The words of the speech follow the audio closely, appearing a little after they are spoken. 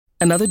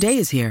Another day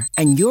is here,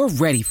 and you're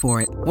ready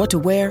for it. What to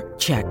wear?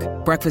 Check.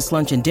 Breakfast,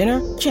 lunch, and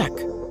dinner? Check.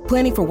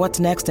 Planning for what's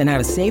next and how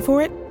to save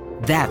for it?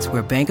 That's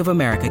where Bank of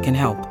America can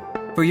help.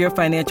 For your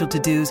financial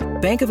to-dos,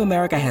 Bank of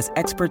America has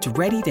experts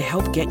ready to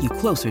help get you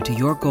closer to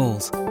your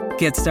goals.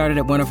 Get started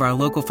at one of our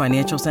local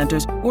financial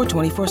centers or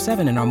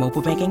 24/7 in our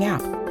mobile banking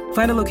app.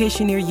 Find a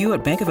location near you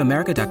at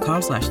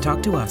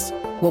bankofamerica.com/talktous.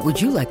 What would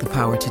you like the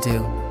power to do?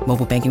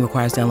 Mobile banking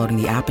requires downloading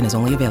the app and is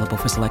only available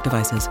for select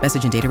devices.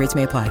 Message and data rates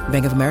may apply.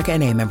 Bank of America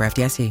N.A., member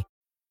FDIC.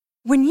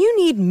 When you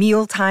need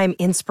mealtime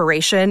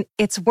inspiration,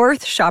 it's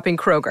worth shopping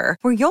Kroger,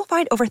 where you'll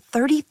find over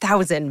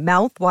 30,000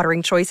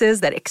 mouth-watering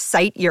choices that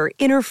excite your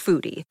inner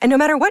foodie. And no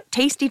matter what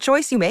tasty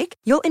choice you make,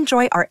 you'll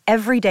enjoy our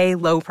everyday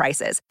low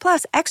prices,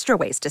 plus extra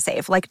ways to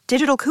save, like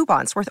digital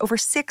coupons worth over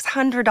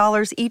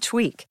 $600 each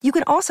week. You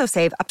can also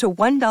save up to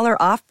 $1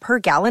 off per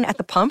gallon at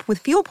the pump with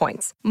fuel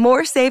points.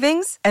 More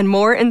savings and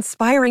more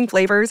inspiring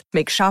flavors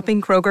make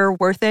shopping Kroger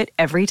worth it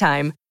every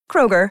time.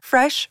 Kroger,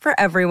 fresh for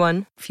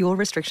everyone. Fuel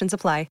restrictions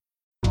apply.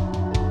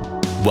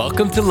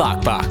 Welcome to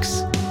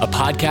Lockbox, a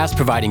podcast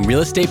providing real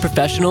estate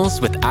professionals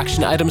with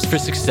action items for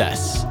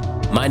success.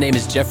 My name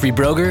is Jeffrey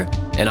Broger,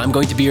 and I'm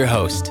going to be your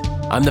host.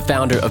 I'm the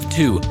founder of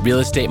two real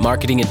estate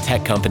marketing and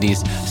tech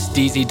companies,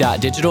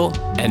 Steezy.digital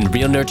and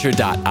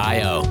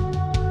RealNurture.io.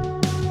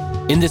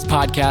 In this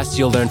podcast,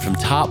 you'll learn from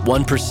top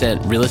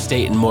 1% real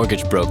estate and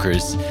mortgage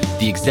brokers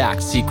the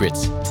exact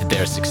secrets to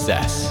their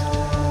success.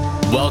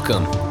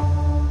 Welcome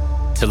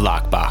to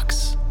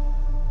Lockbox.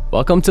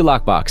 Welcome to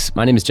Lockbox.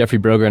 My name is Jeffrey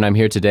Broger, and I'm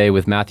here today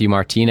with Matthew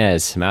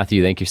Martinez.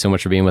 Matthew, thank you so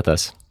much for being with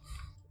us.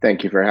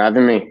 Thank you for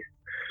having me.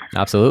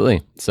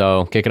 Absolutely.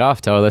 So kick it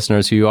off. Tell our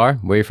listeners who you are,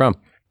 where you're from.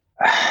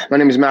 My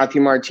name is Matthew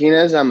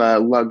Martinez. I'm a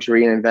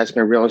luxury and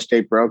investment real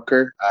estate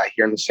broker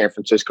here in the San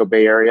Francisco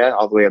Bay Area,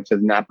 all the way up to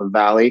the Napa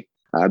Valley.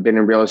 I've been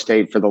in real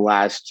estate for the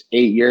last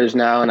 8 years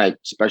now, and I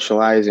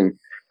specialize in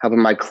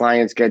helping my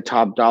clients get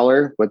top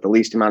dollar with the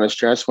least amount of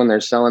stress when they're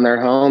selling their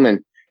home,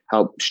 and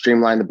help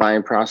streamline the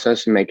buying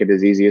process and make it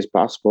as easy as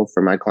possible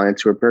for my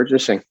clients who are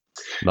purchasing.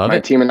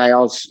 My team and I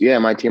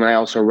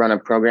also run a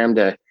program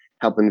to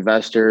help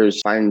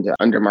investors find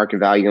under market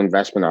value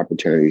investment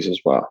opportunities as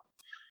well.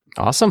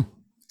 Awesome.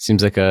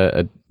 Seems like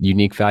a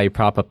unique value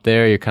prop up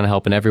there. You're kind of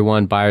helping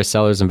everyone, buyers,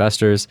 sellers,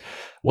 investors.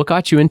 What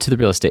got you into the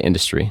real estate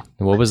industry?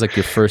 And what was like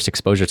your first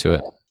exposure to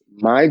it?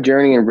 My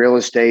journey in real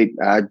estate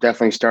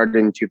definitely started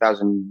in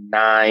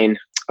 2009.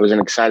 I was an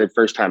excited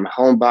first-time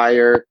home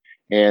buyer.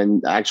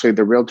 And actually,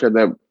 the realtor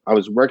that I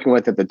was working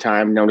with at the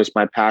time noticed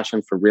my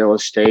passion for real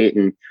estate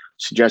and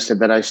suggested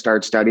that I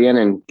start studying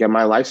and get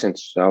my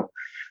license. So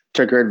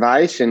took her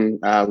advice, and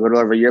a little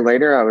over a year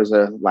later, I was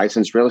a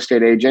licensed real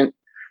estate agent.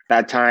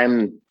 That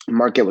time, the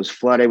market was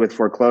flooded with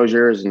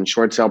foreclosures and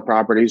short sale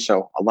properties.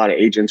 So a lot of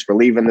agents were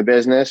leaving the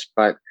business,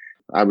 but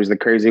I was the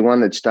crazy one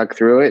that stuck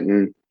through it.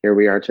 And here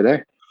we are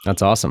today.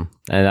 That's awesome.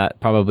 And that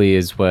probably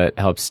is what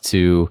helps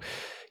to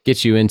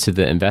get you into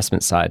the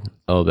investment side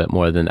a little bit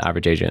more than the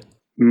average agent.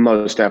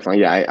 Most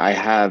definitely. Yeah, I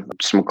have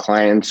some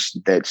clients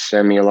that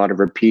send me a lot of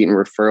repeat and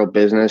referral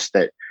business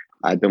that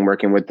I've been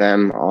working with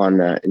them on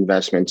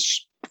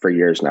investments for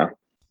years now.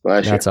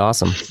 That's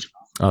awesome.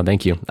 Oh,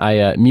 thank you.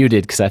 I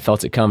muted because I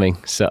felt it coming.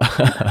 So,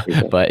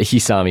 but he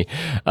saw me.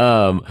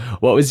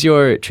 What was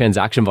your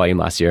transaction volume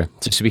last year?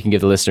 Just so we can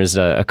give the listeners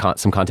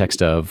some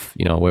context of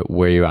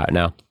where you're at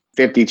now.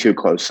 52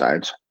 closed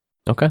sides.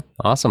 Okay,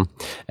 awesome.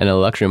 And a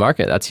luxury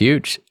market, that's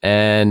huge.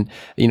 And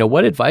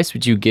what advice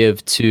would you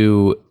give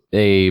to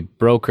a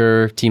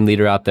broker team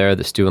leader out there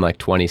that's doing like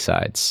 20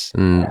 sides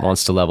and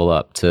wants to level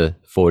up to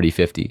 40,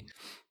 50?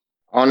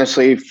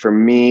 Honestly, for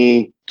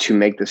me to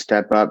make the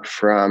step up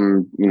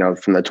from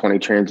the 20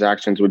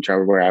 transactions, which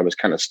are where I was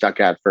kind of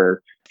stuck at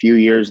for a few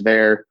years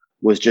there,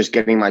 was just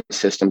getting my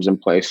systems in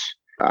place.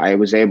 I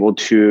was able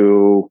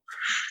to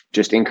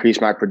just increase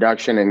my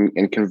production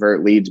and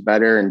convert leads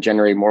better and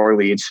generate more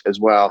leads as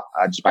well,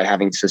 just by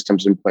having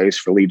systems in place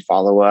for lead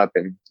follow-up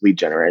and lead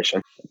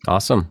generation.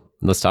 Awesome.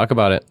 Let's talk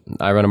about it.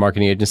 I run a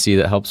marketing agency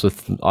that helps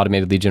with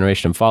automated lead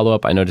generation and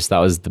follow-up. I noticed that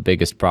was the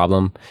biggest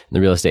problem in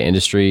the real estate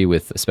industry,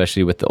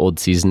 especially with the old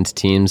seasoned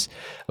teams,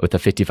 with a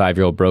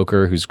 55-year-old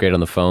broker who's great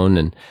on the phone,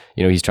 and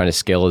he's trying to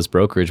scale his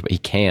brokerage, but he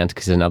can't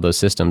because he doesn't have those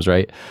systems,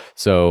 right?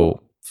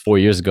 So 4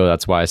 years ago,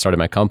 that's why I started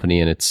my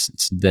company, and it's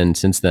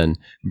since then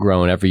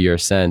grown every year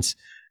since.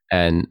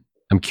 And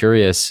I'm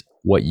curious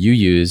what you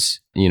use,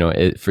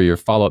 for your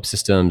follow-up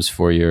systems,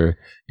 for your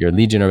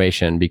lead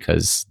generation,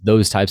 because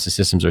those types of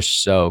systems are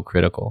so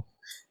critical.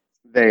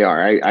 They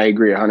are. I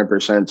agree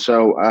 100%.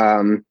 So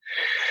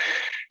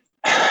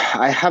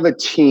I have a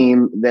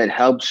team that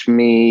helps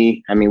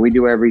me. I mean, we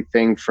do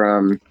everything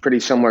from pretty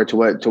similar to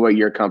what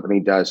your company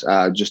does.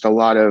 Just a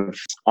lot of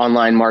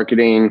online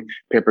marketing,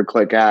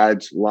 pay-per-click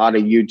ads, a lot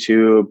of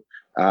YouTube,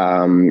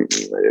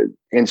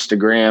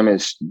 Instagram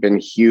has been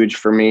huge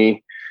for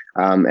me.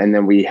 And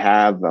then we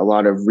have a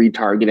lot of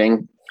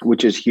retargeting,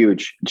 which is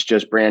huge. It's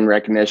just brand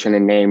recognition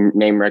and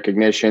name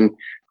recognition.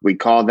 We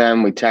call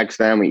them, we text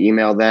them, we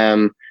email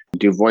them,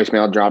 do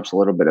voicemail drops, a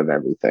little bit of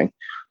everything.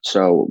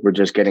 So we're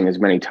just getting as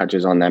many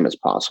touches on them as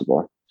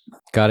possible.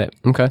 Got it.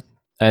 Okay.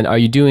 And are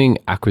you doing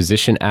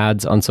acquisition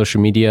ads on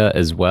social media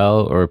as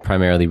well, or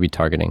primarily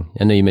retargeting?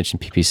 I know you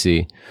mentioned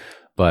PPC,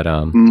 but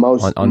on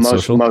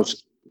social?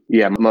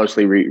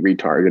 Mostly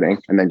retargeting,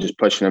 and then just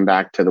pushing them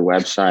back to the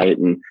website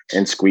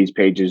and squeeze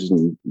pages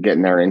and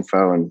getting their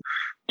info and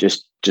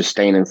just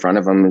staying in front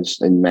of them as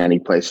in many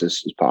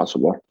places as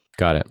possible.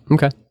 Got it.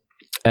 Okay.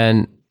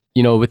 And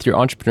with your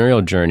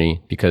entrepreneurial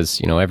journey, because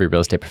every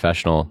real estate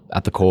professional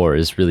at the core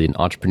is really an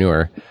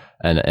entrepreneur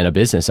and a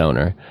business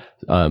owner.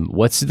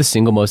 What's the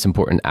single most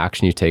important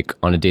action you take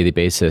on a daily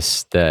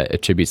basis that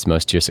attributes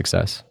most to your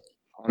success?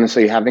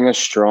 Honestly, having a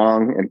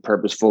strong and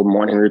purposeful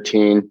morning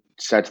routine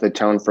sets the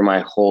tone for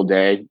my whole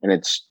day, and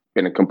it's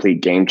been a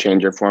complete game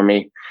changer for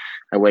me.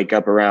 I wake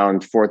up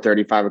around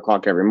 4:30, 5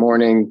 o'clock every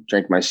morning,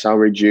 drink my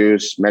celery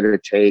juice,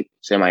 meditate,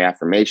 say my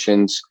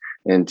affirmations,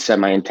 and set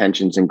my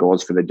intentions and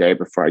goals for the day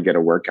before I get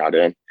a workout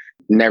in.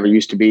 Never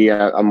used to be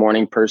a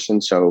morning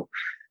person, so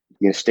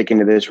sticking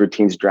to this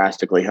routine's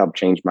drastically helped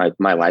change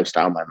my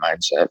lifestyle, my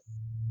mindset.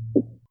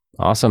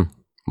 Awesome.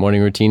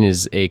 Morning routine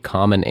is a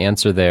common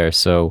answer there.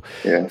 So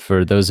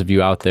for those of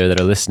you out there that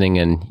are listening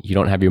and you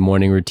don't have your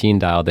morning routine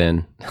dialed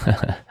in,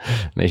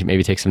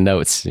 maybe take some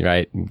notes,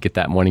 right? Get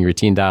that morning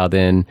routine dialed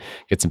in,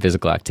 get some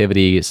physical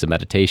activity, some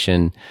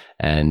meditation,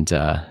 and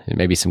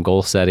maybe some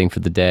goal setting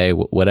for the day,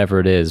 whatever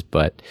it is.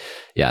 But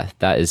yeah,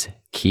 that is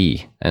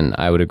key. And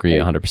I would agree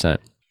 100%.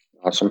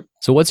 Awesome.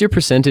 So what's your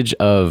percentage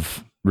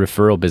of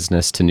referral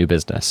business to new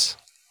business?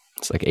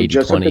 It's like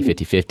 80-20,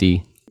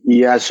 50-50.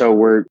 Yeah, so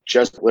we're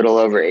just a little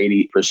over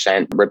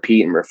 80%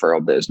 repeat and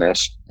referral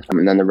business.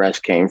 And then the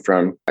rest came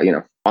from,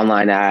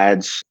 online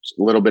ads,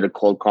 a little bit of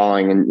cold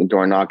calling and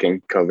door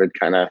knocking. COVID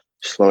kind of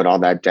slowed all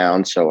that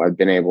down. So I've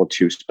been able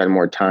to spend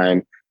more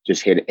time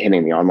just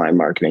hitting the online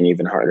marketing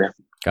even harder.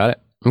 Got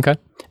it. Okay.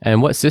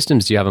 And what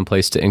systems do you have in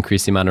place to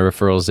increase the amount of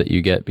referrals that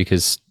you get?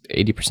 Because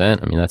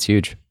 80%, that's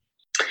huge.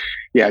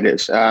 Yeah, it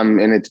is. And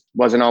it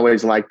wasn't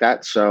always like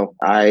that. So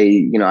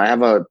I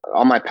have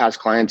all my past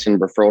clients and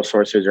referral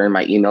sources are in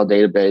my email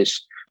database.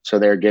 So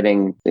they're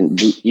getting an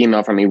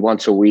email from me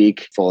once a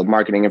week full of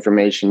marketing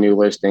information, new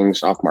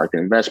listings, off-market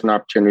investment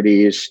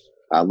opportunities,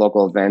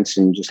 local events,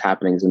 and just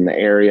happenings in the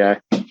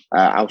area.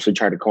 I also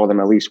try to call them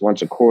at least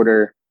once a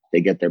quarter.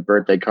 They get their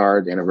birthday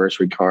cards,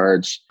 anniversary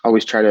cards. I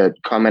always try to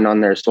comment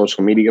on their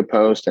social media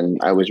posts, and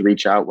I always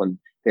reach out when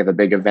they have a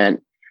big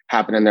event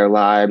happen in their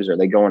lives or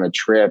they go on a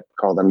trip,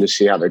 call them to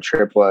see how their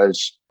trip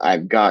was.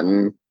 I've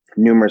gotten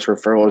numerous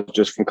referrals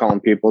just from calling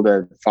people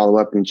to follow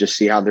up and just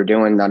see how they're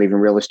doing, not even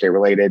real estate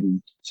related,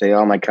 and say,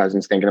 oh, my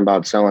cousin's thinking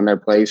about selling their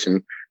place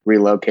and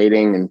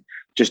relocating, and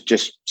just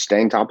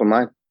staying top of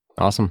mind.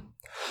 Awesome.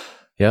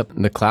 Yep.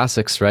 The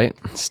classics, right?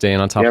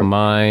 Staying on top of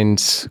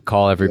mind,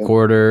 call every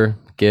quarter,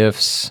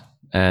 gifts.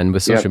 And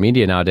with social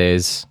media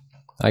nowadays,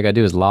 all I got to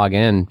do is log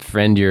in,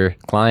 friend your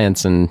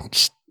clients, and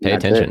just pay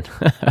attention.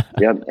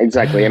 Yep,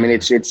 exactly.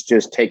 It's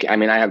just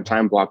I have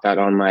time blocked out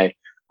on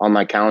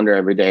my calendar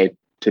every day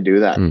to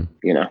do that, and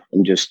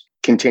just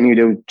continue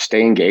to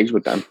stay engaged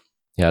with them.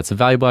 Yeah, it's a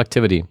valuable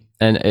activity.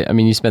 And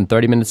you spend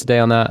 30 minutes a day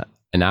on that,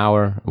 an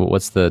hour.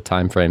 What's the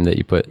time frame that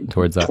you put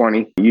towards that?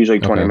 20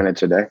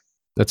 minutes a day.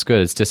 That's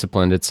good. It's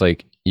disciplined. It's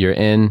like you're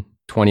in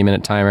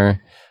 20-minute timer.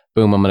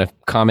 Boom, I'm going to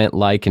comment,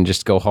 and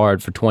just go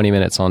hard for 20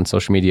 minutes on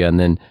social media, and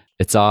then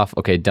it's off.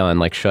 Okay, done.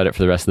 Like shut it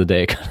for the rest of the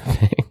day kind of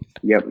thing.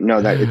 Yep.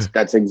 No,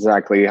 that's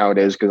exactly how it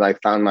is. Because I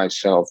found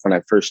myself when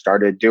I first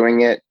started doing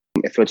it,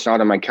 if it's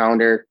not on my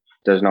calendar,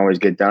 it doesn't always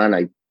get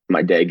done.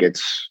 My day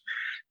gets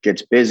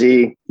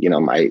busy.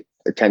 My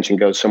attention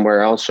goes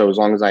somewhere else. So as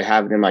long as I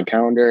have it in my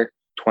calendar,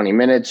 20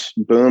 minutes,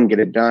 boom, get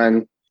it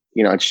done.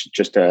 It's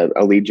just a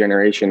lead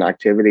generation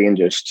activity, and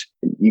just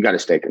you got to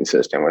stay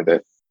consistent with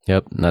it.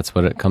 Yep, and that's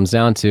what it comes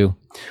down to.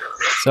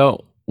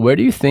 So, where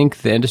do you think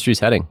the industry's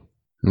heading?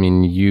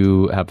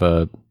 You have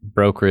a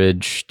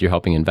brokerage, you're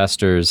helping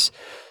investors.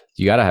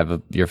 You got to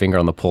have your finger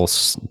on the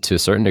pulse to a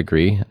certain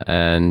degree.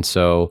 And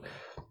so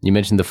you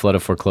mentioned the flood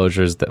of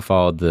foreclosures that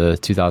followed the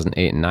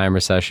 2008 and 9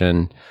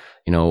 recession.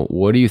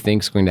 What do you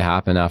think is going to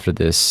happen after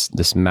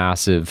this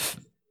massive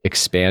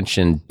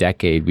expansion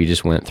decade we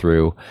just went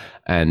through?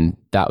 And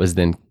that was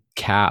then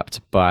capped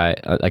by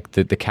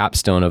the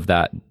capstone of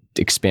that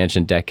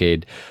expansion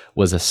decade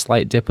was a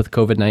slight dip with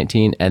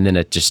COVID-19, and then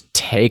a just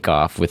take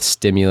off with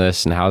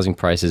stimulus and housing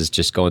prices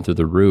just going through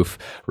the roof,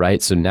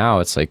 right? So now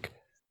it's like,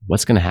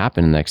 what's going to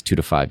happen in the next 2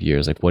 to 5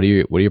 years? Like, what are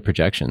your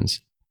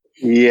projections?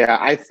 Yeah,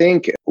 I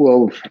think,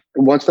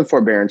 once the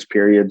forbearance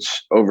period's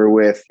over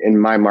with in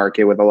my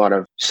market, with a lot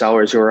of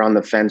sellers who are on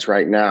the fence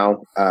right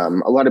now,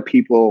 a lot of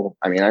people,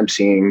 I'm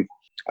seeing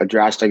a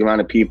drastic amount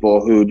of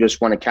people who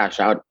just want to cash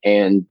out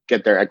and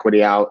get their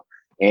equity out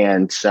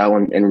and sell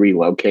and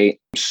relocate.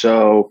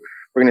 So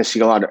we're going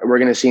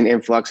to see an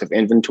influx of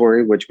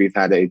inventory, which we've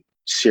had a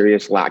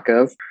serious lack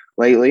of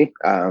lately.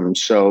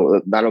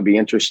 So that'll be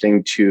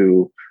interesting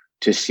to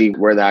see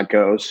where that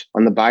goes.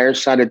 On the buyer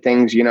side of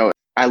things,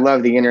 I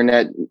love the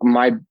internet.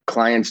 My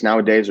clients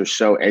nowadays are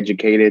so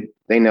educated.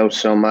 They know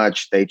so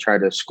much. They try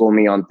to school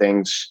me on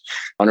things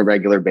on a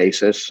regular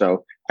basis.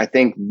 So I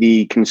think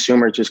the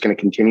consumer is just going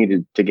to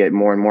continue to get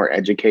more and more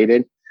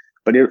educated.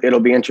 But it'll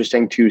be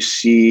interesting to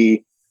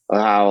see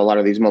how a lot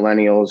of these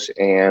millennials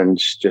and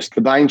just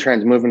the buying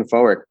trends moving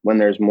forward when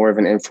there's more of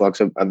an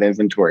influx of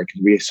inventory,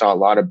 because we saw a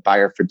lot of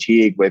buyer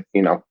fatigue with,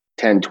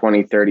 10,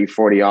 20, 30,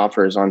 40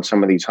 offers on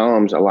some of these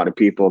homes. A lot of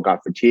people got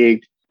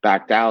fatigued,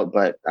 backed out.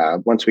 But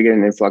once we get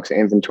an influx of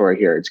inventory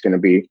here, it's going to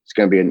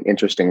be an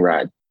interesting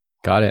ride.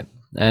 Got it.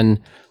 And,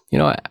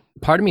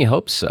 part of me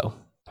hopes so.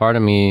 Part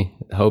of me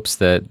hopes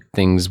that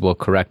things will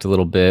correct a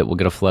little bit. We'll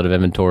get a flood of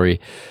inventory.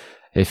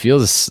 It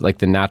feels like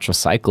the natural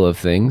cycle of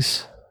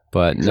things,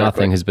 but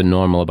nothing has been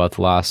normal about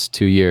the last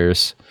 2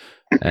 years.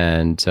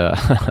 And,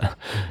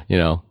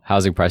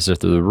 housing prices are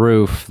through the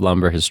roof.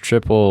 Lumber has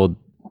tripled.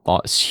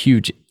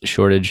 Huge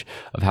shortage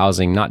of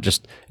housing, not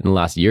just in the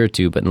last year or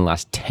two, but in the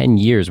last 10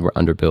 years, we're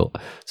underbuilt.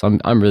 So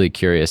I'm really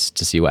curious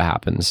to see what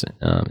happens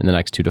in the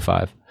next 2 to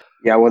 5.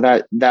 Yeah, well,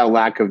 that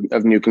lack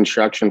of new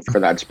construction for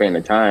that span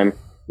of time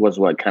was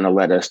what kind of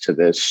led us to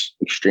this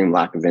extreme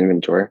lack of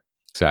inventory.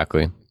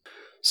 Exactly.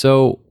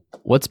 So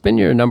what's been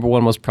your number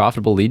one most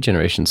profitable lead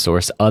generation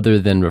source other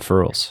than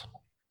referrals?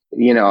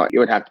 It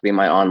would have to be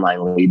my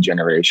online lead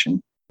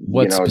generation.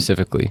 What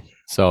specifically?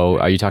 So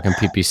are you talking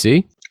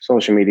PPC?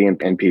 Social media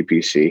and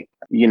PPC.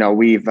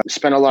 We've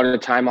spent a lot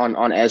of time on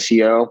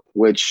SEO,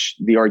 which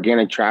the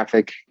organic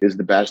traffic is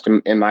the best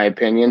in my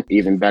opinion,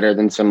 even better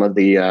than some of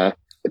the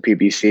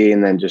PPC,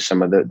 and then just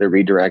some of the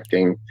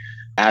redirecting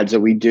ads that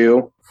we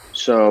do.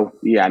 So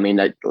yeah,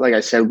 like I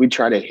said, we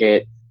try to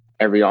hit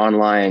every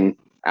online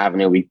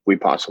avenue we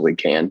possibly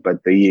can. But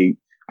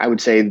I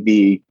would say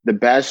the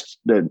best,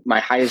 my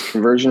highest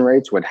conversion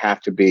rates would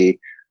have to be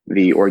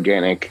the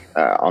organic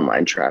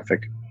online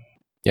traffic.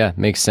 Yeah,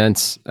 makes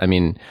sense.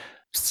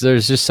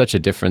 There's just such a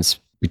difference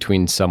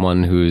between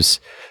someone who's,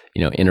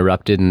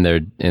 interrupted in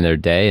their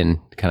day and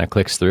kind of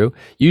clicks through.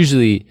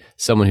 Usually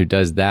someone who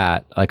does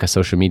that, like a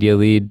social media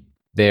lead,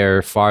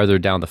 they're farther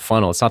down the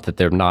funnel. It's not that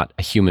they're not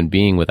a human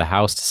being with a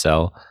house to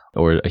sell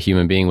or a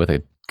human being with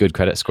a good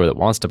credit score that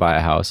wants to buy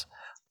a house,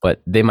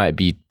 but they might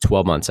be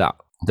 12 months out.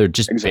 They're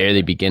just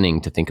barely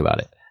beginning to think about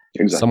it.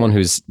 Exactly. Someone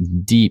who's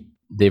deep,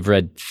 they've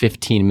read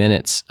 15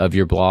 minutes of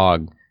your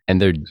blog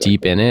and they're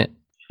deep in it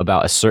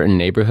about a certain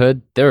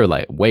neighborhood, they're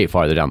like way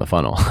farther down the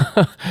funnel.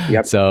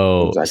 Yep.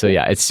 So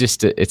yeah, it's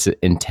just it's an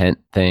intent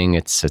thing.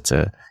 It's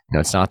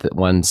not that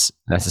one's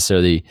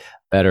necessarily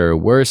better or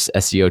worse.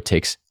 SEO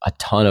takes a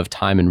ton of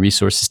time and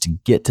resources to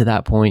get to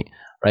that point,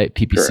 right?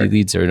 PPC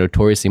leads are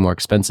notoriously more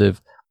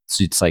expensive.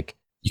 So it's like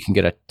you can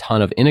get a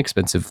ton of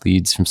inexpensive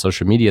leads from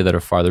social media that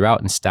are farther out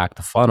and stack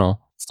the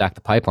funnel, stack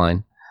the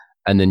pipeline.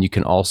 And then you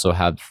can also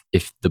have,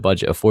 if the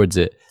budget affords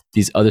it,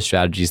 these other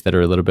strategies that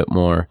are a little bit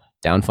more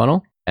down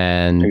funnel.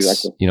 And,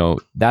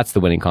 that's the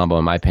winning combo,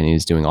 in my opinion,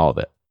 is doing all of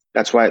it.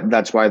 That's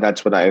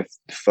what I've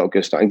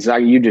focused on.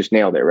 Exactly. You just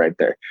nailed it right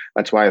there.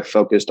 That's why I've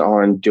focused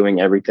on doing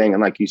everything.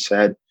 And like you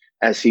said,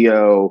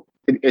 SEO,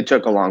 it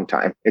took a long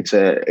time. It's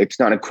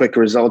not a quick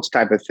results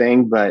type of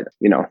thing, but,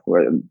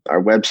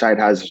 our website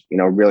has,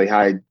 really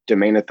high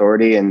domain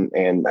authority and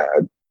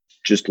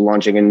just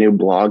launching a new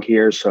blog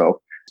here.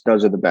 So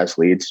those are the best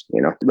leads,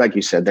 like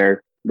you said,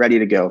 they're ready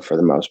to go for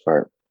the most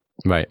part.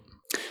 Right.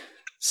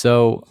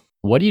 So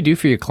what do you do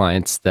for your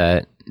clients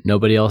that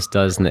nobody else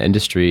does in the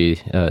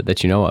industry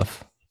that you know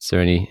of? Is there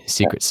any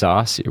secret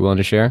sauce you're willing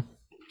to share?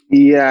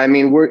 Yeah,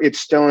 it's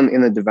still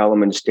in the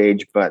development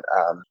stage, but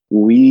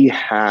we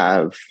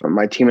have,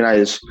 my team and I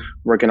is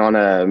working on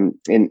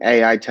an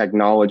AI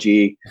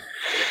technology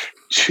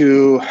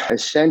to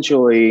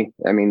essentially,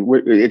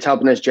 it's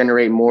helping us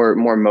generate more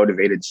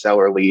motivated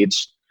seller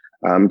leads.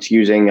 It's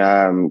using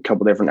a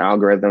couple different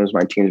algorithms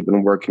my team's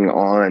been working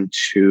on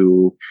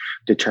to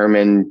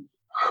determine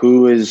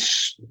who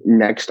is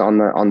next on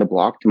the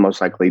block to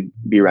most likely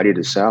be ready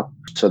to sell.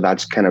 So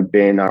that's kind of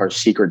been our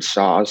secret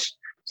sauce.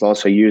 We've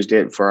also used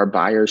it for our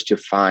buyers to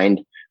find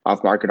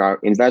off-market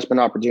investment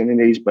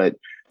opportunities, but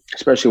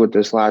especially with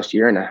this last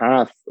year and a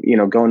half,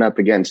 going up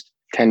against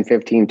 10,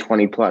 15,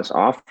 20 plus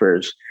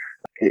offers,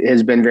 it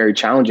has been very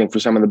challenging for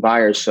some of the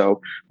buyers.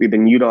 So we've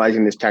been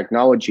utilizing this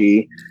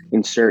technology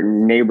in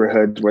certain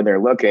neighborhoods where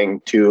they're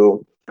looking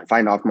to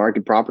find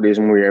off-market properties,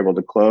 and we were able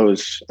to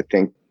close, I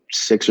think,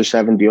 6 or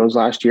 7 deals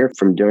last year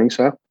from doing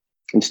so,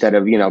 instead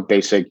of,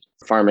 basic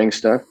farming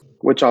stuff,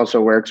 which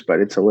also works, but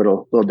it's a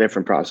little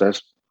different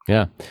process.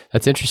 Yeah,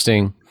 that's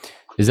interesting.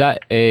 Is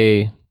that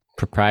a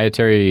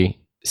proprietary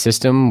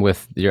system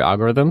with your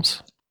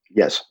algorithms?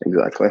 Yes,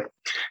 exactly.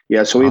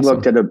 Yeah, so we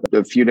looked at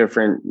a few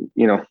different,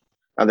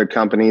 other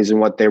companies and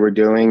what they were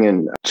doing,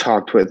 and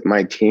talked with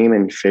my team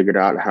and figured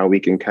out how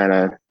we can kind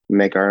of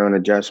make our own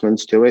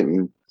adjustments to it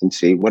and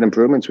see what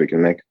improvements we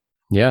can make.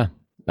 Yeah,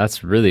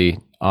 that's really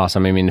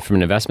awesome. From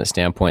an investment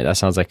standpoint, that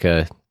sounds like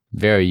a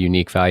very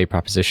unique value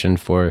proposition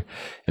for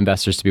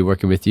investors to be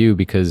working with you,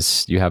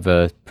 because you have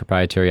a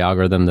proprietary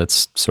algorithm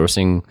that's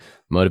sourcing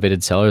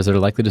motivated sellers that are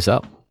likely to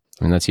sell.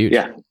 That's huge.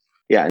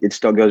 yeah, it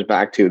still goes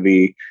back to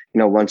the,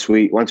 once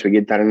we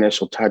get that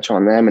initial touch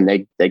on them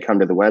and they come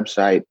to the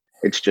website,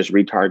 it's just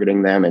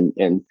retargeting them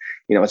and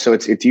so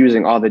it's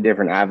using all the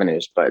different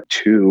avenues, but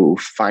to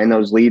find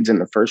those leads in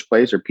the first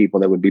place or people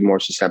that would be more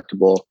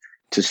susceptible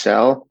to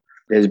sell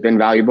has been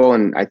valuable.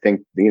 And I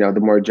think, the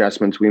more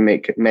adjustments we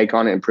make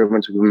on it,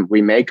 improvements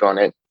we make on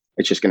it,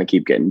 it's just going to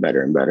keep getting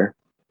better and better.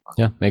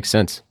 Yeah, makes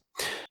sense.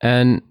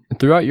 And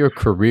throughout your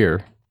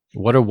career,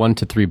 what are 1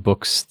 to 3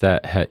 books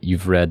that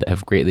you've read that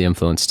have greatly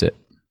influenced it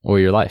or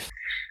your life?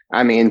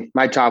 I mean,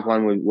 my top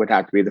one would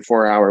have to be The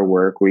 4-Hour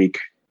Work Week.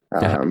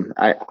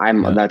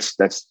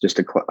 That's just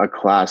a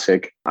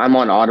classic. I'm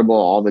on Audible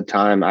all the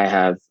time.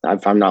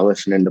 if I'm not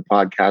listening to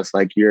podcasts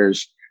like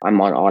yours, I'm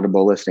on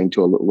Audible listening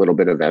to a little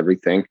bit of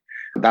everything.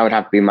 That would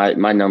have to be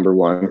my number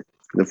one,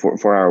 The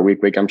 4-Hour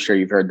Week. I'm sure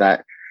you've heard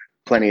that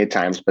plenty of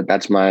times, but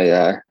that's my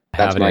I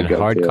have it in go-to.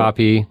 Hard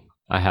copy.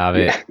 I have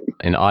it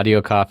in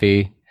audio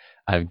copy.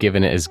 I've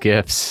given it as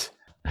gifts.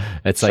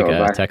 It's like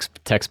a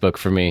textbook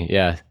for me.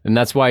 Yeah. And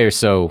that's why you're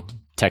so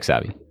tech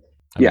savvy.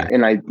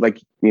 And I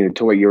like,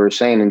 to what you were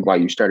saying and why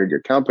you started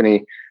your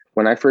company.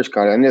 When I first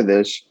got into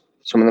this,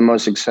 some of the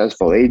most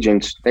successful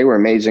agents, they were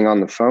amazing on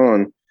the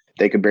phone.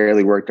 They could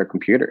barely work their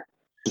computer.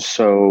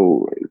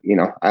 So,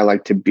 I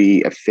like to be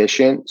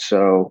efficient.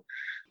 So,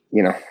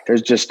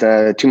 there's just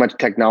too much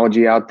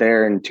technology out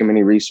there and too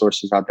many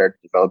resources out there to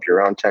develop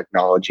your own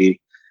technology.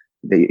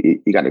 You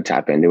got to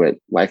tap into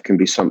it. Life can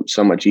be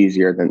so much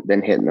easier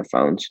than hitting the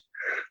phones.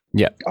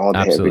 Yeah, all day,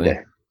 absolutely.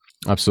 every day.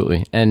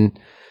 Absolutely. And,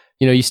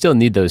 you still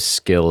need those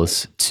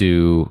skills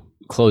to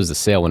close the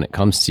sale when it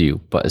comes to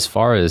you. But as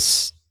far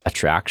as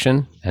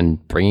attraction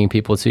and bringing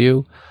people to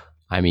you,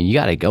 I mean, you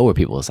got to go where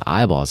people's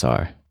eyeballs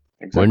are.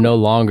 Exactly. We're no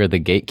longer the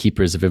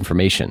gatekeepers of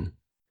information.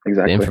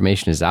 Exactly. The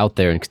information is out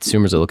there and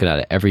consumers are looking at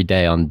it every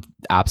day on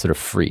apps that are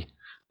free.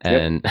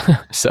 And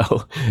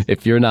so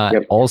if you're not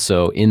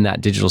also in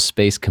that digital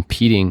space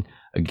competing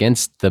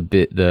against the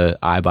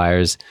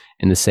iBuyers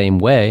in the same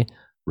way,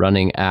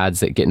 running ads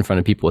that get in front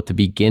of people at the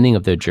beginning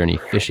of their journey,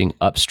 fishing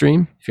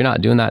upstream, if you're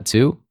not doing that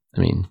too, I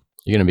mean,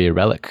 you're going to be a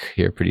relic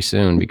here pretty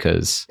soon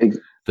because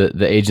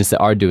the agents that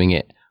are doing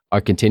it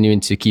are continuing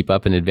to keep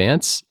up and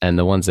advance. And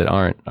the ones that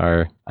aren't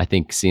are, I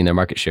think, seeing their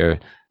market share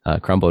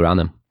crumble around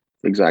them.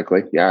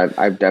 Exactly. Yeah,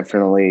 I've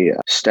definitely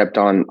stepped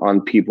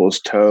on people's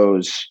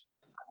toes,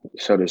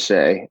 so to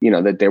say,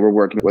 that they were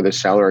working with a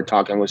seller or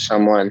talking with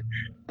someone,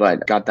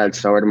 but got that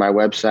seller to my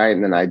website.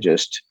 And then I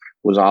just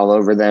was all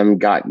over them,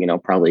 got,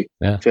 probably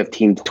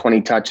 15 to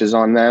 20 touches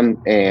on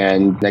them.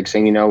 And next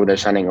thing you know, they're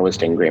signing a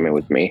listing agreement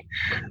with me.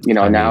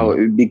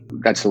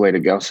 That's the way to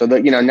go. So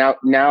that,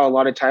 now a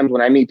lot of times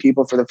when I meet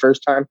people for the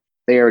first time,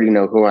 they already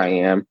know who I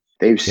am.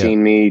 They've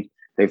seen me.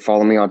 They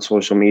follow me on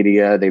social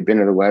media. They've been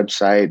to the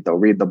website. They'll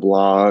read the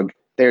blog.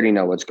 They already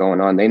know what's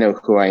going on. They know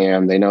who I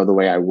am. They know the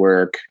way I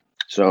work.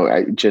 So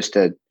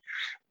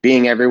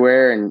being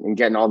everywhere and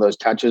getting all those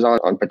touches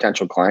on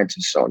potential clients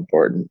is so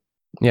important.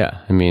 Yeah.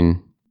 I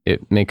mean,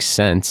 it makes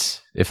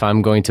sense. If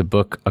I'm going to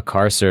book a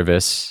car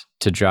service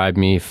to drive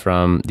me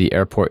from the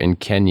airport in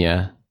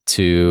Kenya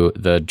to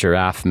the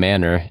Giraffe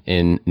Manor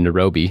in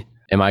Nairobi,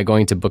 am I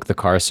going to book the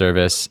car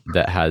service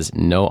that has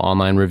no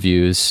online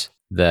reviews,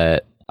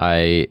 that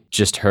I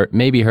just heard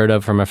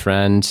of from a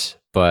friend,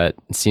 but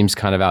seems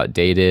kind of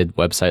outdated,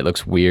 website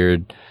looks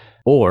weird?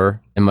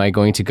 Or am I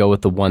going to go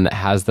with the one that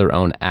has their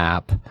own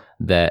app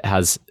that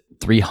has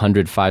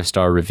 300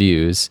 5-star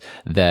reviews,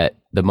 that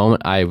the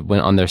moment I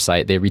went on their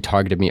site, they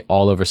retargeted me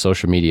all over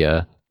social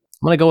media?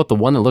 I'm going to go with the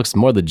one that looks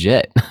more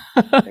legit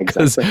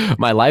because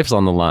my life's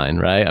on the line,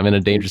 right? I'm in a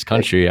dangerous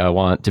country. I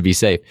want to be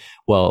safe.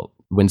 Well,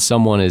 when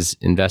someone is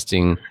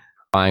investing,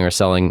 buying or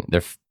selling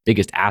their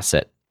biggest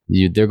asset,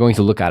 they're going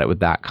to look at it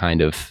with that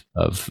kind of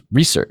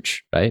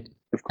research, right?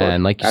 Of course.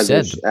 And like you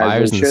said, the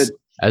buyers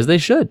as they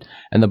should.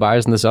 And the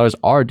buyers and the sellers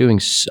are doing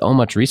so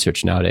much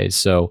research nowadays.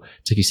 So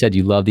it's like you said,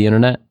 you love the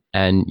internet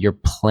and you're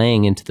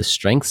playing into the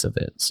strengths of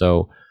it.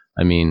 So,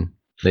 I mean,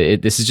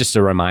 this is just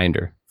a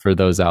reminder for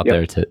those out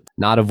there to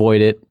not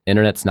avoid it.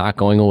 Internet's not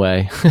going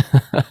away.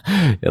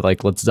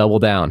 Let's double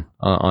down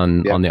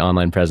on the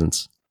online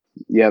presence.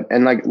 Yep.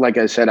 And like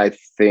I said, I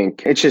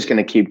think it's just going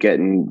to keep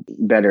getting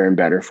better and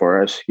better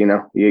for us.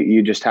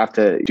 You just have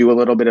to do a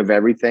little bit of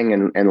everything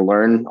and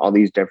learn all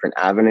these different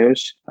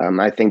avenues.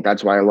 I think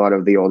that's why a lot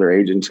of the older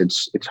agents,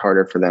 it's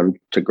harder for them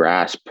to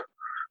grasp.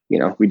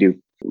 We do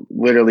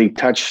literally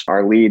touch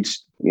our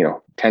leads,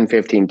 10,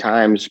 15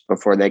 times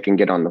before they can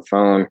get on the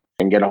phone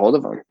and get a hold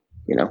of them.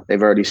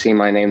 They've already seen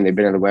my name. They've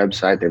been to the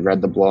website. They've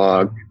read the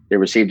blog. They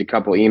received a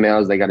couple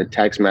emails. They got a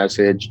text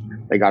message.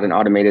 They got an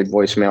automated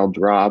voicemail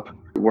drop.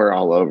 We're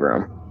all over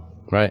them.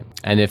 Right.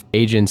 And if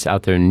agents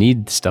out there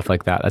need stuff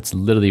like that, that's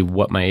literally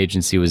what my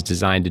agency was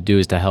designed to do,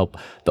 is to help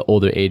the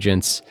older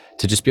agents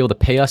to just be able to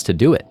pay us to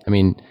do it. I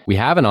mean, we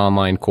have an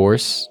online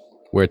course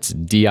where it's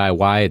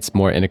DIY, it's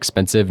more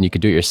inexpensive and you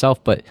can do it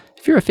yourself. But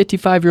if you're a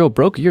 55-year-old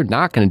broker, you're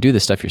not going to do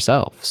this stuff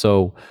yourself.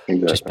 So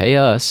just pay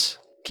us,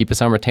 keep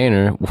us on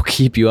retainer. We'll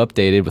keep you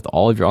updated with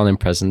all of your online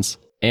presence.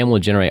 and will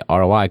generate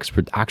ROI because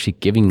we're actually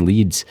giving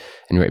leads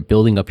and we're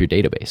building up your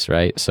database,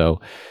 right?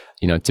 So,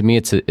 to me,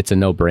 it's a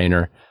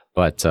no-brainer.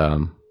 But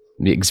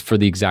for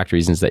the exact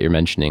reasons that you're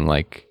mentioning,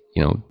 like,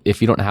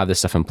 if you don't have this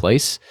stuff in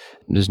place,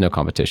 there's no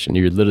competition.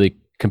 You're literally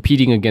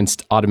competing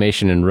against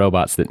automation and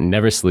robots that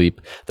never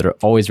sleep, that are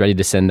always ready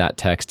to send that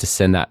text, to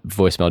send that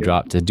voicemail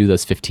drop, to do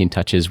those 15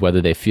 touches, whether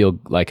they feel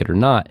like it or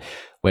not.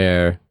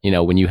 Where,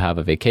 when you have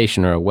a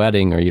vacation or a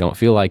wedding or you don't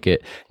feel like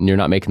it and you're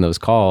not making those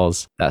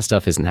calls, that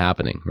stuff isn't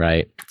happening,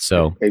 right?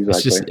 So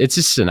exactly. it's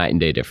just a night and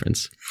day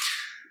difference.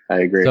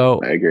 I agree.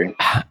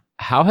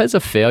 How has a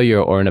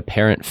failure or an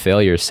apparent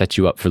failure set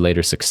you up for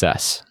later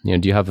success? Do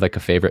you have like a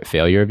favorite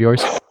failure of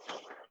yours?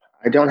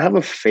 I don't have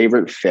a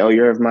favorite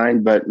failure of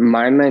mine, but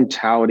my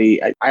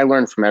mentality, I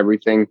learn from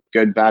everything,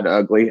 good, bad,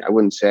 ugly. I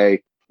wouldn't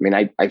say,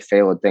 I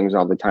fail at things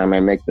all the time.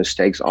 I make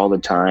mistakes all the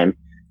time.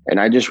 And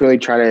I just really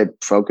try to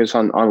focus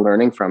on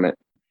learning from it.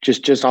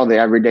 Just all the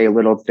everyday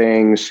little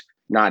things,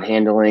 not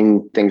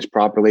handling things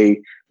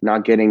properly,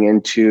 not getting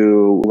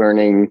into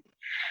learning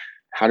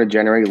how to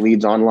generate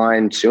leads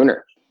online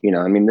sooner.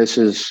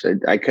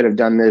 I could have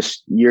done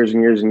this years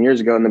and years and years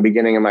ago in the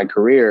beginning of my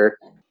career,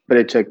 but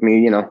it took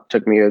me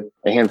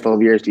a handful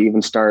of years to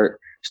even start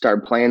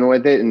playing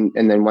with it. And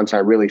then once I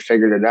really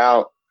figured it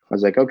out, I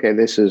was like, okay,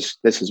 this is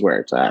where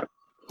it's at.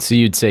 So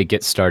you'd say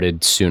get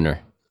started sooner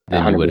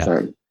than 100%. You would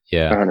have.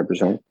 Yeah.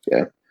 100%.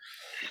 Yeah.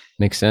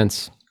 Makes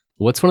sense.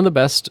 What's one of the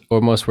best or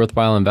most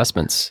worthwhile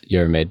investments you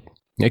ever made?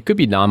 It could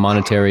be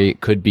non-monetary,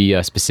 it could be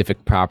a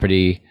specific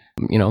property.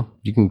 You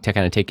can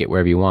kind of take it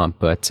wherever you want,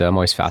 but I'm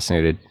always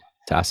fascinated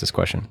to ask this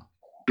question.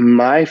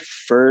 My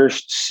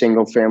first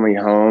single family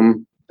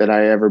home that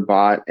I ever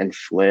bought and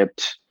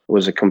flipped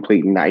was a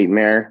complete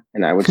nightmare.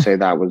 And I would say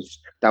that was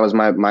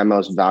my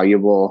most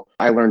valuable.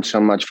 I learned so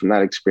much from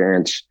that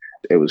experience.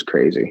 It was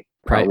crazy.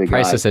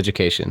 Priceless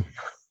education.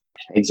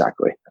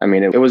 Exactly.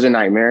 It was a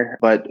nightmare,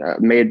 but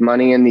made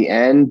money in the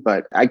end,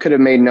 but I could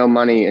have made no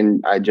money.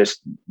 And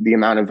the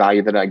amount of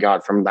value that I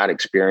got from that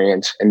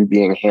experience and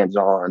being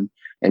hands-on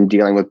and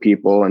dealing with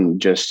people and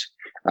just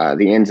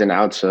the ins and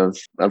outs of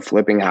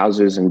flipping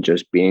houses and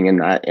just being in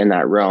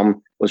that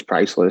realm was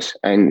priceless.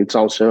 And it's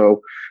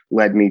also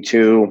led me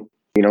to,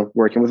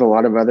 working with a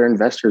lot of other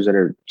investors that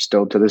are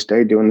still to this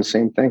day doing the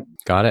same thing.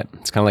 Got it.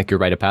 It's kind of like your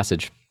rite of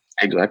passage.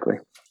 Exactly.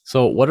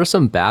 So what are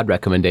some bad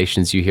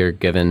recommendations you hear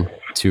given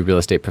to real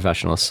estate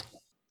professionals?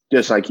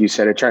 Just like you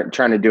said,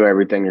 trying to do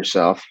everything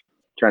yourself.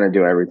 I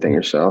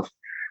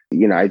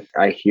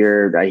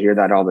hear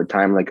that all the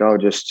time, like, oh,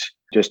 just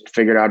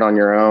figure it out on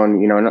your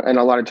own, and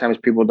a lot of times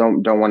people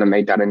don't want to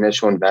make that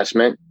initial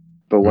investment,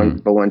 but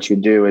once you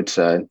do, it's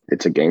a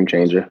game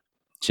changer.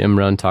 Jim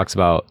Rohn talks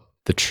about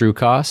the true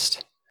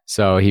cost.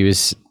 So he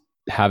was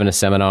having a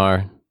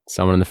seminar,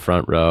 someone in the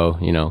front row,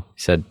 he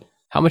said,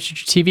 how much did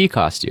your TV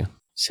cost you?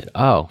 He said,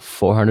 oh,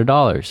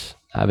 $400.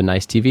 I have a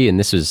nice TV. And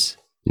this was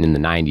in the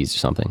 90s or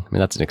something.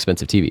 That's an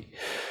expensive TV.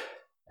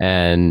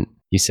 And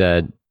he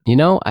said,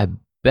 I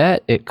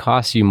bet it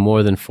costs you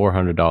more than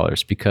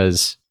 $400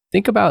 because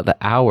think about the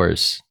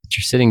hours that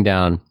you're sitting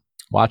down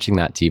watching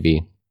that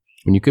TV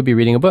when you could be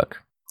reading a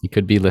book. You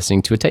could be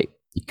listening to a tape.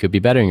 You could be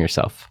bettering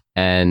yourself.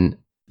 And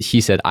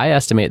he said, I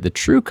estimate the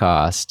true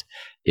cost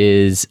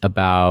is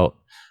about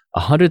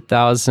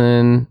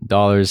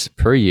 $100,000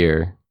 per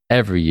year,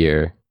 every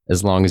year,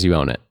 as long as you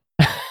own it.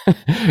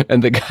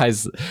 And the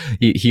guys,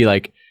 he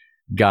like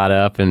got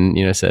up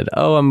and, said,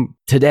 oh,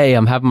 today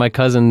I'm having my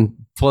cousin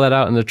pull that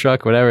out in the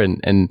truck, whatever.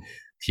 And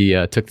he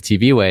took the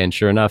TV away. And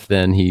sure enough,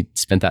 then he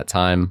spent that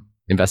time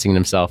investing in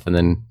himself and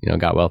then,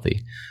 got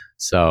wealthy.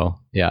 So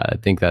yeah, I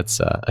think that's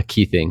a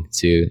key thing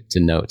to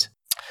note.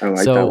 I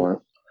like that one.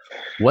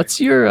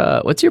 What's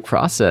your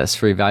process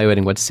for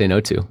evaluating what to say no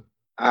to?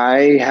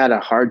 I had a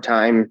hard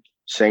time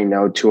saying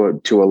no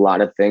to a lot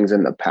of things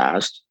in the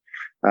past.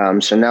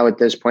 So now at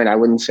this point, I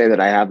wouldn't say that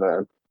I have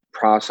a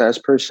process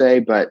per se,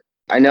 but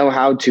I know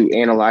how to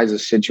analyze a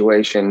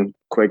situation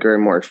quicker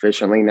and more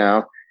efficiently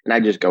now. And I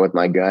just go with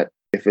my gut.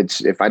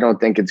 If I don't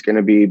think it's going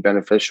to be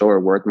beneficial or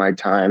worth my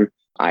time,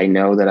 I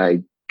know that I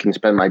can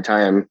spend my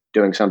time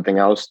doing something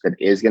else that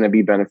is going to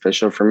be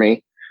beneficial for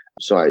me.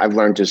 So I've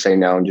learned to say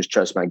no and just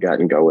trust my gut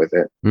and go with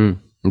it. And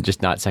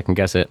just not second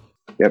guess it.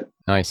 Yep.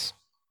 Nice.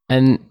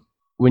 And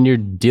when you're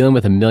dealing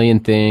with a million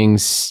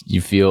things,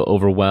 you feel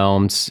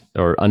overwhelmed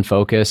or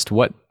unfocused,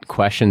 what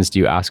questions do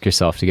you ask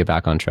yourself to get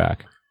back on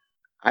track?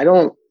 I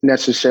don't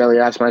necessarily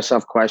ask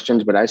myself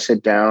questions, but I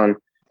sit down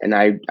and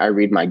I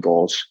read my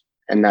goals.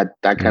 And that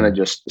kind of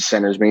just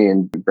centers me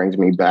and brings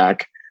me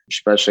back,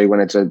 especially when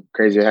it's a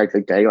crazy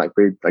hectic day like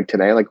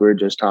today, like we were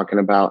just talking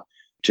about,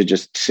 to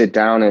just sit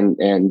down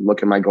and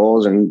look at my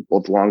goals and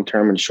both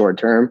long-term and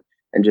short-term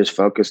and just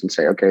focus and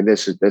say, okay,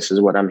 this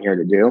is what I'm here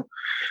to do.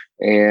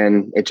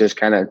 And it just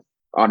kind of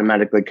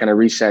automatically kind of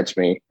resets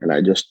me and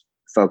I just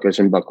focus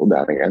and buckle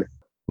down again.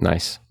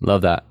 Nice.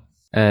 Love that.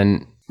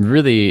 And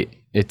really,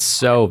 it's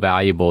so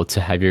valuable to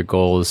have your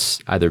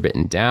goals either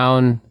written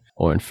down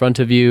or in front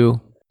of you.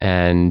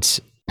 And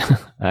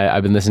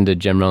I've been listening to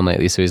Jim Rohn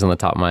lately, so he's on the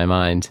top of my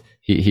mind.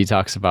 He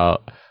talks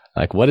about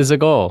like, what is a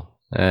goal?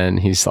 And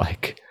he's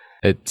like,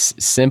 it's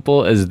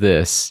simple as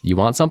this. You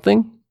want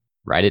something?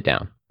 Write it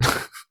down.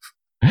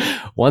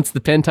 Once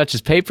the pen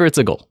touches paper, it's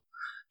a goal.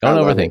 Don't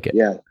overthink it.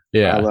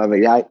 Yeah. I love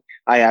it. Yeah.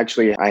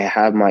 I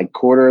have my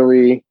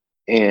quarterly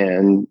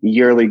and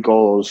yearly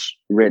goals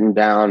written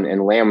down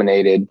and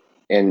laminated,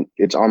 and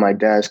it's on my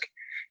desk,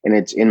 and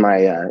it's in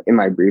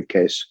my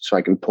briefcase, so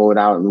I can pull it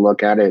out and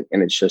look at it,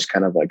 and it's just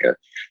kind of like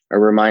a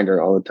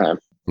reminder all the time.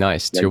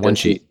 Nice. It's your one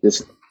sheet.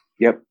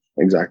 Yep,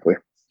 exactly.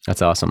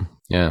 That's awesome.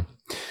 Yeah.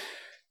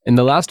 In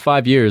the last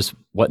 5 years,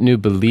 what new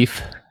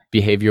belief,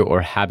 behavior,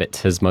 or habit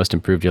has most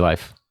improved your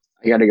life?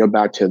 I got to go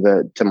back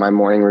to my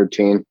morning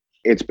routine.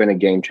 It's been a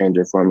game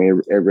changer for me.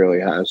 It really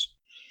has.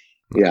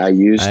 Yeah, I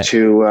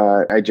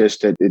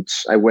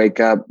wake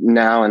up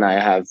now and I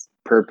have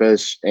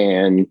purpose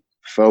and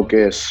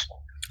focus.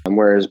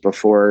 Whereas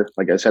before,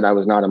 like I said, I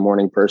was not a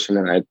morning person,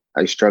 and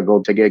I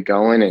struggled to get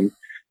going, and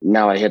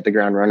now I hit the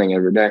ground running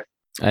every day.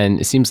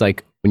 And it seems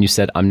like when you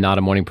said, I'm not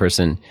a morning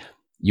person,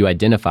 you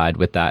identified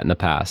with that in the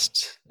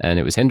past and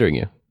it was hindering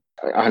you.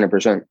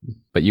 100%.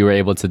 But you were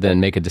able to then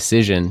make a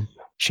decision,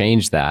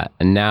 change that.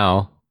 And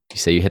now you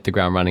say you hit the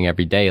ground running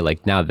every day.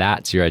 Like now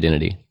that's your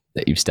identity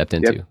that you've stepped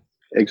into. Yep,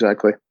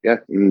 exactly. Yeah.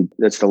 And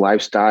that's the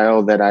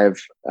lifestyle that I've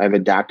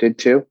adapted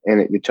to.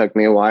 And it took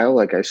me a while.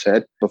 Like I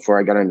said, before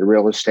I got into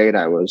real estate,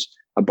 I was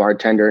a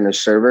bartender and a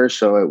server.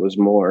 So it was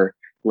more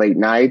late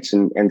nights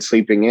and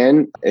sleeping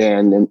in.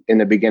 And in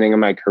the beginning of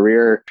my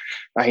career,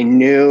 I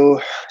knew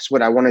it's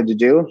what I wanted to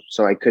do.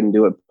 So I couldn't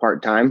do it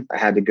part-time. I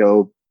had to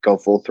go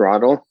full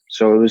throttle.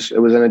 So it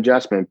was an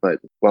adjustment, but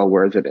well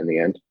worth it in the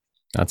end.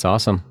 That's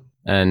awesome.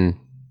 And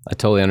I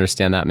totally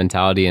understand that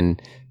mentality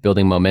and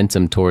building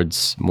momentum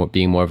towards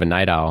being more of a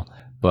night owl.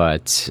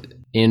 But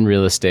in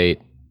real estate,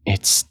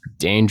 it's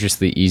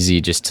dangerously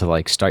easy just to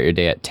like start your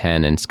day at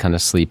 10 and kind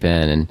of sleep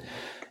in, and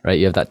right,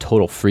 you have that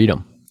total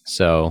freedom.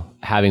 So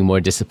having more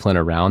discipline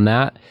around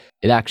that,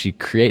 it actually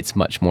creates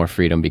much more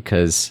freedom,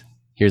 because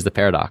here's the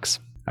paradox.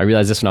 I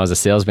realized this when I was a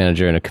sales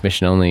manager in a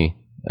commission-only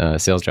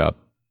sales job.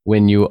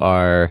 When you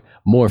are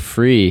more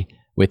free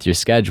with your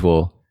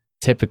schedule,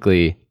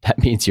 typically that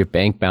means your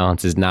bank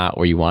balance is not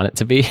where you want it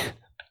to be,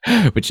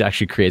 which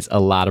actually creates a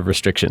lot of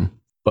restriction.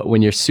 But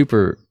when you're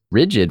super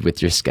rigid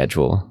with your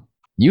schedule,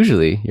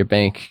 usually your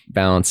bank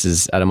balance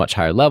is at a much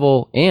higher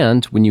level.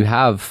 And when you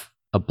have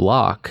a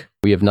block,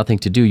 we have nothing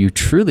to do, you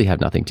truly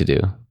have nothing to do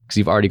because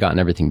you've already gotten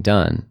everything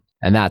done.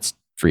 And that's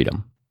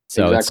freedom.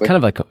 So exactly. It's kind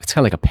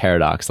of like a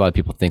paradox. A lot of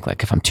people think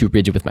like, if I'm too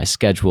rigid with my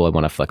schedule, I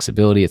want to have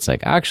flexibility. It's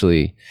like,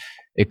 actually,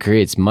 it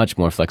creates much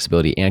more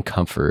flexibility and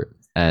comfort.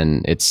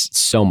 And it's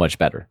so much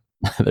better.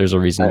 There's a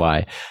reason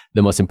why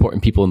the most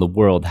important people in the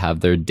world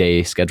have their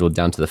day scheduled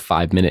down to the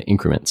 5-minute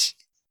increments,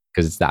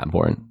 because it's that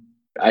important.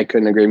 I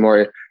couldn't agree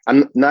more.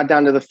 I'm not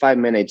down to the 5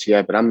 minutes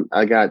yet, but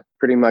I got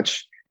pretty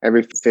much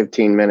every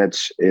 15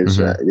 minutes is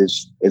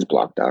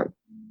blocked out.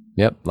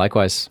 Yep.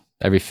 Likewise,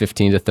 every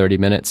 15 to 30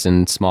 minutes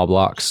in small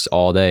blocks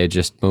all day,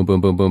 just boom,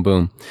 boom, boom, boom,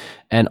 boom.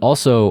 And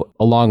also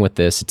along with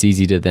this, it's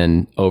easy to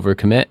then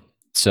overcommit.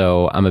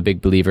 So I'm a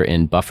big believer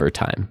in buffer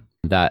time.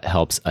 That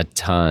helps a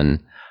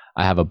ton.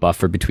 I have a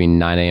buffer between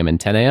 9 a.m.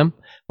 and 10 a.m.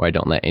 where I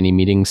don't let any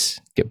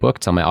meetings get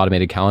booked on my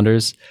automated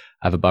calendars.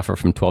 I have a buffer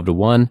from 12 to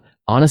 1.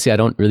 Honestly, I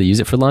don't really use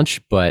it for lunch,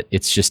 but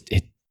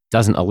it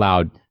doesn't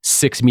allow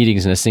 6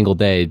 meetings in a single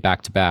day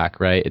back to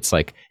back, right? It's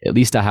like, at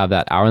least I have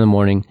that hour in the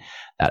morning,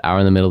 that hour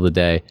in the middle of the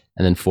day,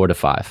 and then 4 to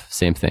 5,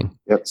 same thing.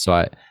 Yep. So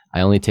I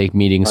only take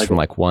meetings from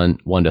like 1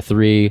 to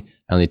 3.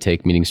 I only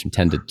take meetings from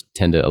 10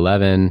 to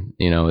 11,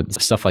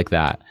 stuff like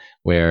that,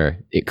 where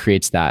it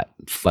creates that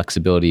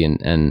flexibility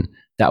and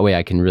that way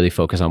I can really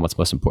focus on what's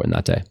most important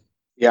that day.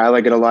 Yeah, I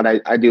like it a lot.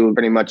 I do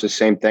pretty much the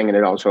same thing, and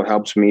it also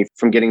helps me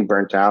from getting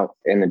burnt out,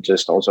 and it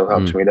just also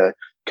helps me to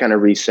kind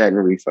of reset and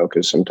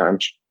refocus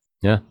sometimes.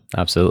 Yeah,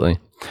 absolutely.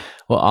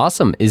 Well,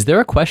 awesome. Is there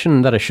a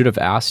question that I should have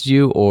asked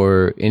you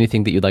or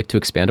anything that you'd like to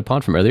expand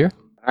upon from earlier?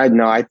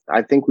 I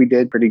think we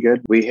did pretty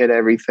good. We hit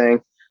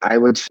everything.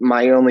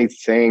 My only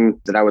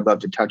thing that I would love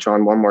to touch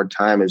on one more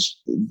time is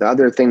the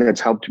other thing that's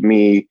helped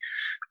me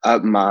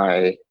up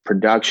my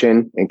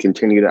production and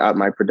continue to up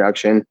my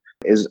production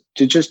is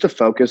to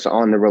focus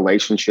on the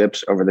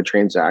relationships over the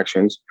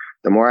transactions.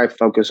 The more I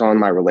focus on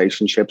my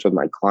relationships with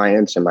my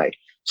clients and my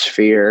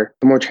sphere,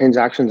 the more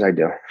transactions I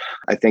do.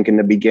 I think in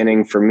the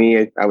beginning for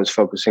me, I was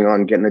focusing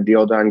on getting the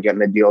deal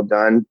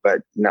done, but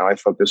now I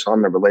focus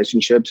on the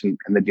relationships and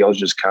the deals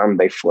just come,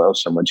 they flow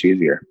so much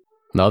easier.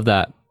 Love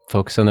that.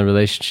 Focus on the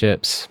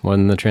relationships more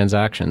than the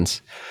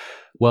transactions.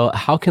 Well,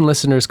 how can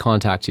listeners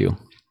contact you?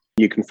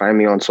 You can find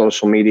me on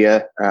social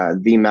media,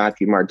 the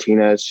Matthew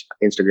Martinez.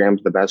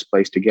 Instagram's the best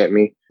place to get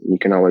me. You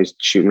can always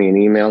shoot me an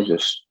email.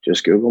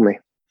 Just Google me.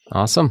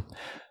 Awesome.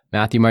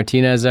 Matthew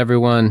Martinez,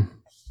 everyone.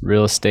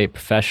 Real estate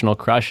professional,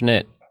 crushing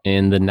it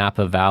in the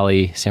Napa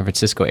Valley, San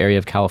Francisco area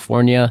of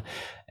California.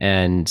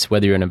 And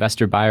whether you're an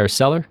investor, buyer, or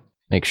seller,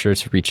 make sure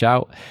to reach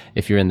out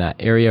if you're in that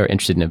area or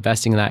interested in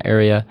investing in that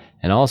area.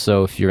 And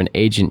also, if you're an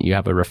agent, you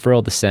have a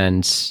referral to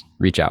send,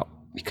 reach out,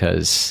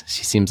 because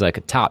she seems like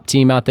a top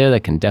team out there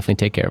that can definitely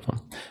take care of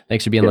them.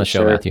 Thanks for being on the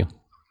show, Matthew.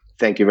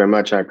 Thank you very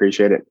much. I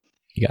appreciate it.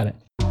 You got it.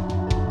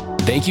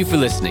 Thank you for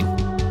listening.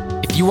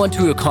 If you want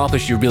to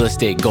accomplish your real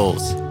estate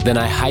goals, then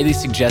I highly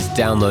suggest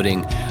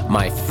downloading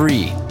my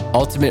free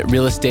Ultimate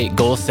Real Estate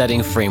Goal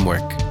Setting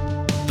Framework.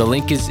 The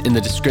link is in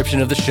the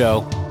description of the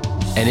show,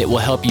 and it will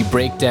help you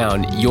break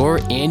down your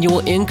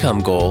annual income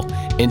goal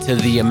into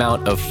the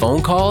amount of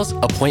phone calls,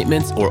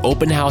 appointments, or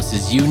open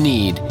houses you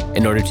need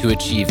in order to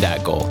achieve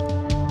that goal.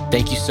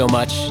 Thank you so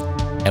much,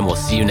 and we'll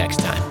see you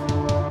next time.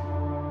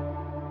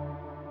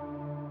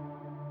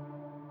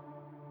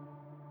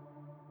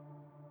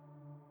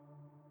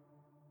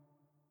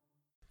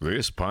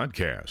 This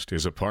podcast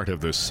is a part of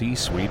the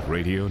C-Suite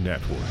Radio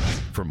Network.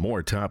 For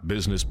more top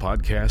business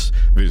podcasts,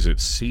 visit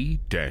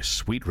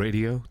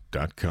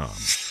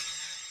c-suiteradio.com.